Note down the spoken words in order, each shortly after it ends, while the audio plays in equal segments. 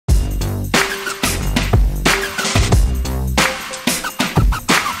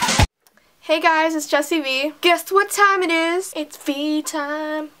Hey guys, it's Jessie V. Guess what time it is? It's V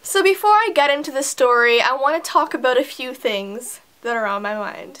time. So before I get into the story, I want to talk about a few things that are on my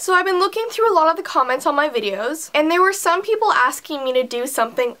mind. So I've been looking through a lot of the comments on my videos, and there were some people asking me to do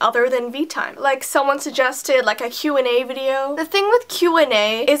something other than V-Time. Like someone suggested like a Q&A video. The thing with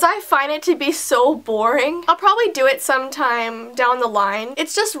Q&A is I find it to be so boring. I'll probably do it sometime down the line.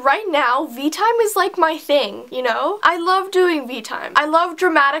 It's just right now, V-Time is like my thing, you know? I love doing V-Time. I love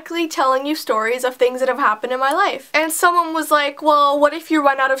dramatically telling you stories of things that have happened in my life. And someone was like, well, what if you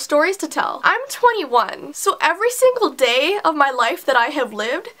run out of stories to tell? I'm 21, so every single day of my life that I have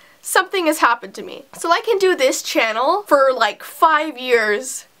lived, something has happened to me. So I can do this channel for like 5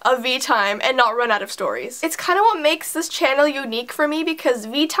 years of V-Time and not run out of stories. It's kind of what makes this channel unique for me because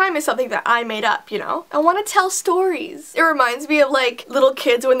V-Time is something that I made up, you know? I want to tell stories. It reminds me of like little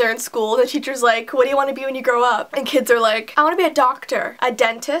kids when they're in school and the teacher's like, what do you want to be when you grow up? And kids are like, I want to be a doctor, a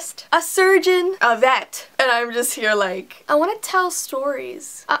dentist, a surgeon, a vet. And I'm just here like, I want to tell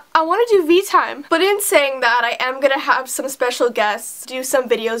stories. I want to do V-Time. But in saying that, I am going to have some special guests do some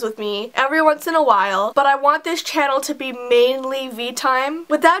videos with me every once in a while. But I want this channel to be mainly V-Time.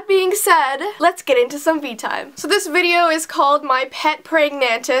 With that being said, let's get into some V-Time. So this video is called My Pet Praying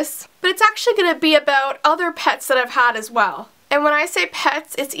Mantis, but it's actually going to be about other pets that I've had as well. And when I say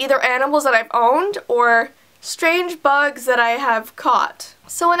pets, it's either animals that I've owned or strange bugs that I have caught.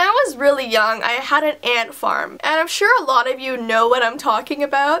 So when I was really young, I had an ant farm, and I'm sure a lot of you know what I'm talking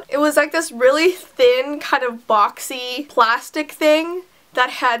about. It was like this really thin, kind of boxy plastic thing that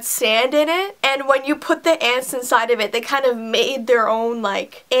had sand in it, and when you put the ants inside of it, they kind of made their own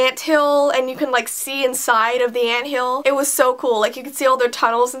like anthill, and you can like see inside of the anthill. It was so cool, like you could see all their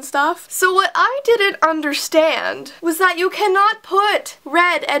tunnels and stuff. So what I didn't understand was that you cannot put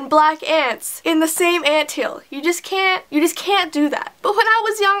red and black ants in the same anthill. You just can't do that. But when I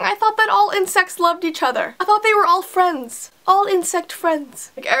was young, I thought that all insects loved each other. I thought they were all friends. All insect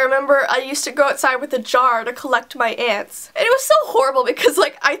friends. Like I remember I used to go outside with a jar to collect my ants. And it was so horrible because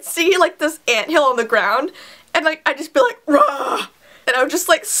like I'd see like this anthill on the ground and like I'd just be like, rah! And I would just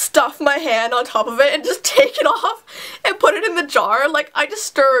like stuff my hand on top of it and just take it off and put it in the jar. Like I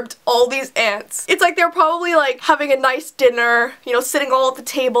disturbed all these ants. It's like they're probably like having a nice dinner, you know, sitting all at the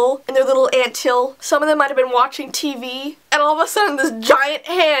table in their little anthill. Some of them might have been watching TV. And all of a sudden this giant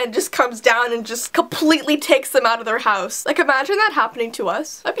hand just comes down and just completely takes them out of their house. Like imagine that happening to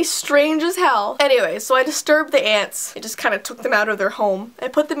us. That'd be strange as hell. Anyway, so I disturbed the ants. I just kind of took them out of their home. I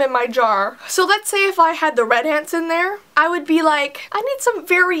put them in my jar. So let's say if I had the red ants in there, I would be like, I need some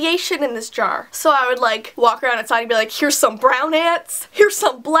variation in this jar. So I would like walk around outside and be like, here's some brown ants, here's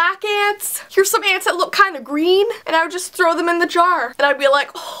some black ants, here's some ants that look kind of green, and I would just throw them in the jar. And I'd be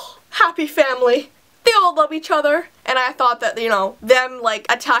like, oh, happy family. They all love each other. And I thought that, you know, them like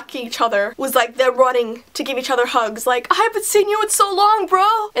attacking each other was like them running to give each other hugs. Like, I haven't seen you in so long, bro.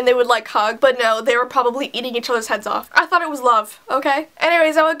 And they would like hug, but no, they were probably eating each other's heads off. I thought it was love, okay?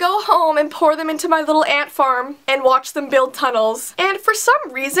 Anyways, I would go home and pour them into my little ant farm and watch them build tunnels. And for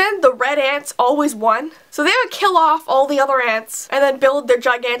some reason, the red ants always won. So they would kill off all the other ants and then build their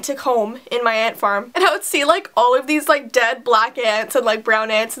gigantic home in my ant farm. And I would see like all of these like dead black ants and like brown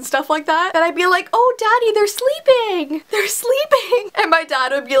ants and stuff like that. And I'd be like, oh daddy, they're sleeping. They're sleeping. And my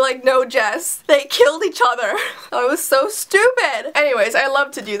dad would be like, no Jess, they killed each other. I was so stupid. Anyways, I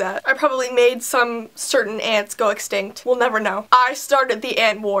love to do that. I probably made some certain ants go extinct. We'll never know. I started the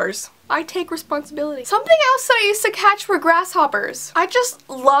ant wars. I take responsibility. Something else that I used to catch were grasshoppers. I just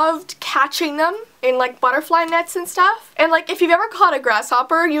loved catching them in like butterfly nets and stuff. And like if you've ever caught a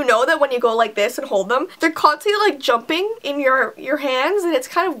grasshopper, you know that when you go like this and hold them, they're constantly like jumping in your hands and it's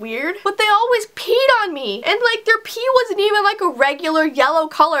kind of weird. But they always peed on me. And like their pee wasn't even like a regular yellow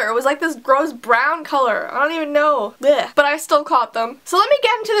color. It was like this gross brown color. I don't even know. Blech. But I still caught them. So let me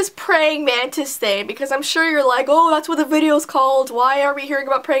get into this praying mantis thing because I'm sure you're like, oh, that's what the video's called. Why are we hearing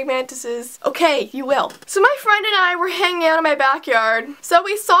about praying mantises? Okay, you will. So my friend and I were hanging out in my backyard. So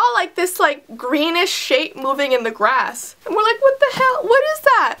we saw like this like greenish shape moving in the grass. And we're like, what the hell? What is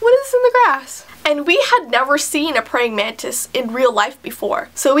that? What is in the grass? And we had never seen a praying mantis in real life before.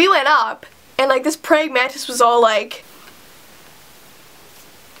 So we went up and like this praying mantis was all like,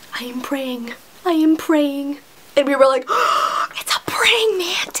 I am praying. I am praying. And we were like, oh, it's a praying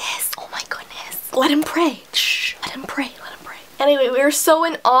mantis. Oh my goodness. Let him pray. Shh. Let him pray. Let him pray. Anyway, we were so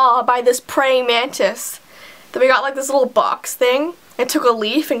in awe by this praying mantis that we got like this little box thing and took a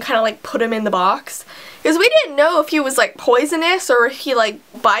leaf and kind of like put him in the box. Because we didn't know if he was like poisonous or if he like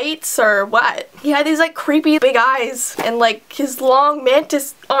bites or what. He had these like creepy big eyes and like his long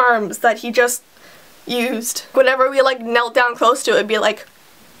mantis arms that he just used. Whenever we like knelt down close to it, it'd be like,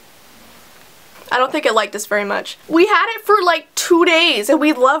 I don't think it liked us very much. We had it for like 2 days and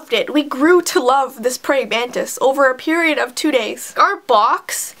we loved it. We grew to love this praying mantis over a period of 2 days. Our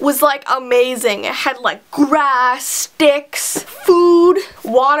box was like amazing. It had like grass, sticks, food,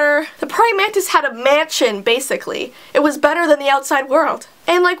 water. The praying mantis had a mansion basically. It was better than the outside world.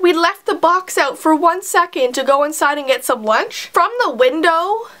 And like we left the box out for 1 second to go inside and get some lunch. From the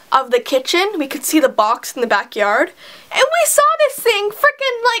window of the kitchen, we could see the box in the backyard. And we saw this thing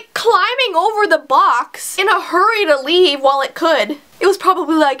freaking like climbing over the box in a hurry to leave while it could. It was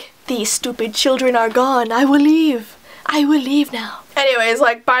probably like, these stupid children are gone. I will leave. I will leave now. Anyways,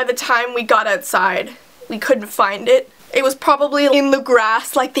 like by the time we got outside, we couldn't find it. It was probably in the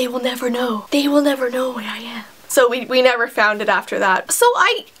grass, like they will never know. They will never know where I am. So we never found it after that. So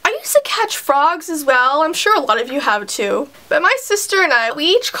I used to catch frogs as well. I'm sure a lot of you have too. But my sister and I, we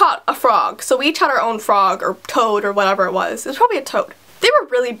each caught a frog. So we each had our own frog or toad or whatever it was. It was probably a toad. They were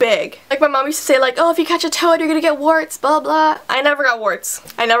really big. Like my mom used to say like, oh, if you catch a toad, you're gonna get warts, blah, blah. I never got warts.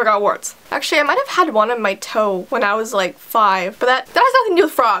 I never got warts. Actually, I might have had one on my toe when I was like 5, but that has nothing to do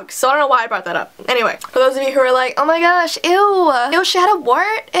with frogs, so I don't know why I brought that up. Anyway, for those of you who are like, oh my gosh, ew, ew, she had a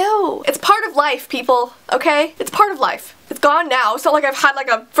wart, ew. It's part of life, people, okay? It's part of life. It's gone now. It's not like I've had like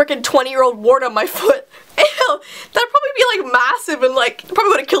a freaking 20-year-old wart on my foot. Ew, that'd probably be like massive and like probably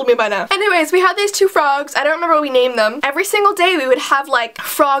would have killed me by now. Anyways, we had these 2 frogs. I don't remember what we named them. Every single day we would have like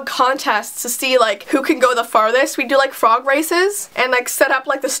frog contests to see like who can go the farthest. We'd do like frog races and like set up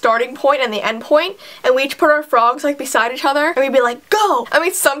like the starting point and the end point, and we each put our frogs like beside each other and we'd be like, go! I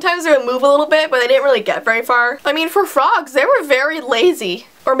mean, sometimes they would move a little bit, but they didn't really get very far. I mean, for frogs, they were very lazy.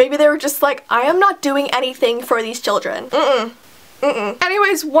 Or maybe they were just like, I am not doing anything for these children.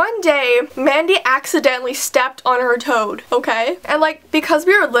 Anyways, one day, Mandy accidentally stepped on her toad, okay? And like, because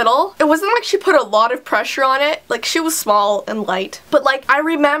we were little, it wasn't like she put a lot of pressure on it. Like, she was small and light. But like, I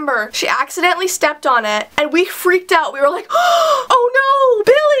remember she accidentally stepped on it and we freaked out. We were like, oh no,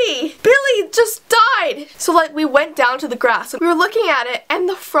 Billy! Billy just died! So like, we went down to the grass. We were looking at it and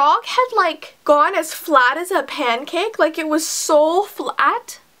the frog had like gone as flat as a pancake. Like, it was so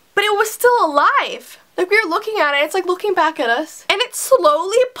flat, but it was still alive. Like, we were looking at it, it's like looking back at us, and it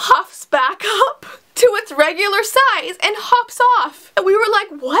slowly puffs back up to its regular size and hops off. And we were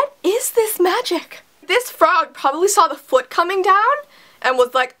like, what is this magic? This frog probably saw the foot coming down and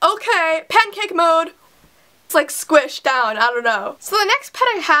was like, okay, pancake mode. It's like squished down, I don't know. So the next pet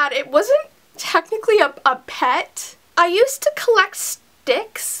I had, it wasn't technically a pet. I used to collect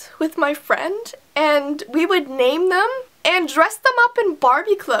sticks with my friend, and we would name them and dress them up in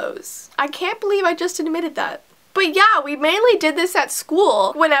Barbie clothes. I can't believe I just admitted that. But yeah, we mainly did this at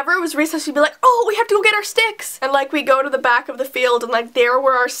school. Whenever it was recess, we'd be like, oh, we have to go get our sticks. And like, we go to the back of the field and like, there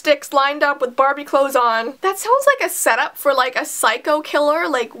were our sticks lined up with Barbie clothes on. That sounds like a setup for like a psycho killer.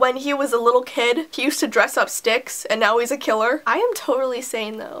 Like when he was a little kid, he used to dress up sticks and now he's a killer. I am totally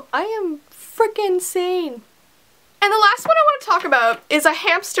sane though. I am freaking sane. And the last one I want to talk about is a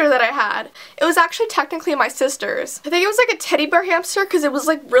hamster that I had. It was actually technically my sister's. I think it was like a teddy bear hamster because it was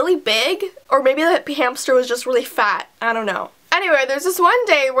like really big, or maybe the hamster was just really fat. I don't know. Anyway, there's this one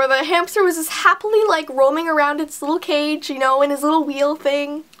day where the hamster was just happily like roaming around its little cage, you know, in his little wheel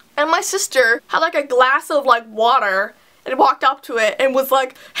thing. And my sister had like a glass of like water and walked up to it and was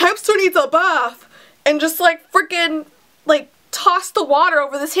like, hamster needs a bath. And just like freaking like tossed the water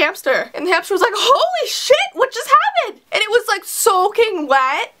over this hamster. And the hamster was like, holy shit, what just happened? And it was like soaking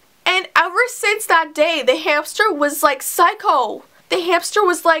wet. And ever since that day, the hamster was like psycho. The hamster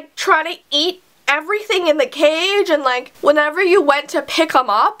was like trying to eat everything in the cage, and like whenever you went to pick him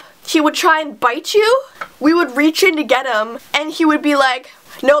up, he would try and bite you. We would reach in to get him and he would be like,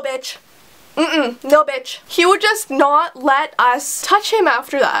 no bitch. No bitch. He would just not let us touch him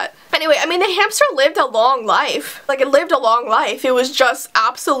after that. Anyway, I mean, the hamster lived a long life. Like, it lived a long life. It was just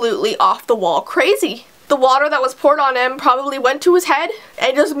absolutely off the wall crazy. The water that was poured on him probably went to his head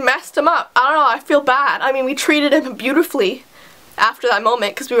and just messed him up. I don't know, I feel bad. I mean, we treated him beautifully after that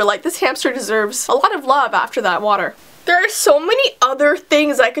moment because we were like, this hamster deserves a lot of love after that water. There are so many other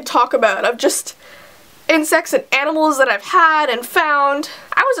things I could talk about of just insects and animals that I've had and found.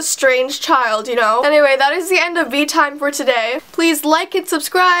 I was a strange child, you know. Anyway, that is the end of V-Time for today. Please like and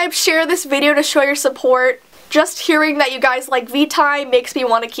subscribe, share this video to show your support. Just hearing that you guys like V-Time makes me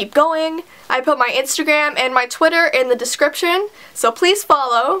want to keep going. I put my Instagram and my Twitter in the description, so please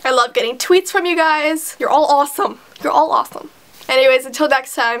follow. I love getting tweets from you guys. You're all awesome. You're all awesome. Anyways, until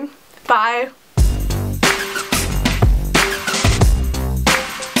next time, bye.